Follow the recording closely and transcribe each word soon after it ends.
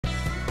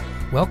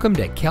Welcome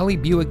to Kelley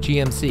Buick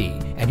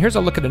GMC, and here's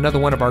a look at another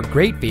one of our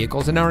great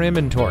vehicles in our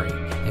inventory.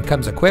 It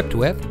comes equipped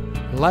with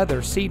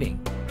leather seating,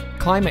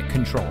 climate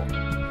control,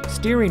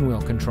 steering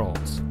wheel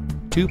controls,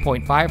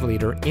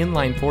 2.5-liter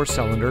inline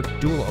 4-cylinder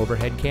dual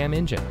overhead cam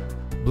engine,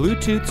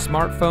 Bluetooth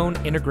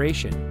smartphone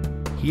integration,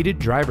 heated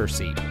driver's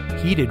seat,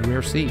 heated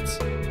rear seats,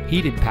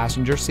 heated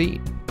passenger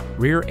seat,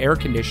 rear air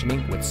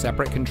conditioning with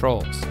separate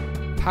controls,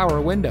 power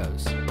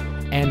windows,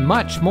 and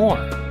much more.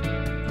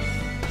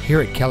 Here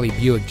at Kelley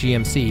Buick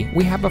GMC,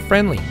 we have a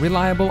friendly,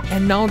 reliable,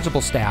 and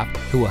knowledgeable staff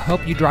who will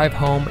help you drive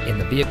home in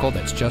the vehicle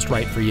that's just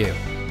right for you.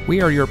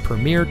 We are your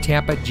premier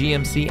Tampa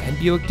GMC and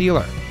Buick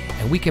dealer,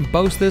 and we can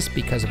boast this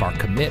because of our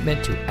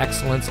commitment to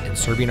excellence in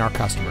serving our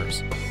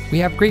customers. We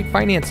have great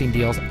financing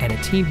deals and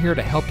a team here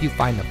to help you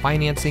find the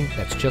financing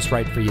that's just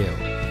right for you.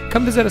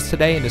 Come visit us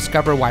today and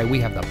discover why we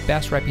have the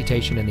best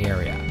reputation in the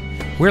area.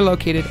 We're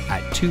located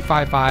at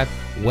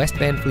 255 West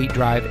Van Fleet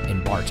Drive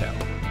in Bartow.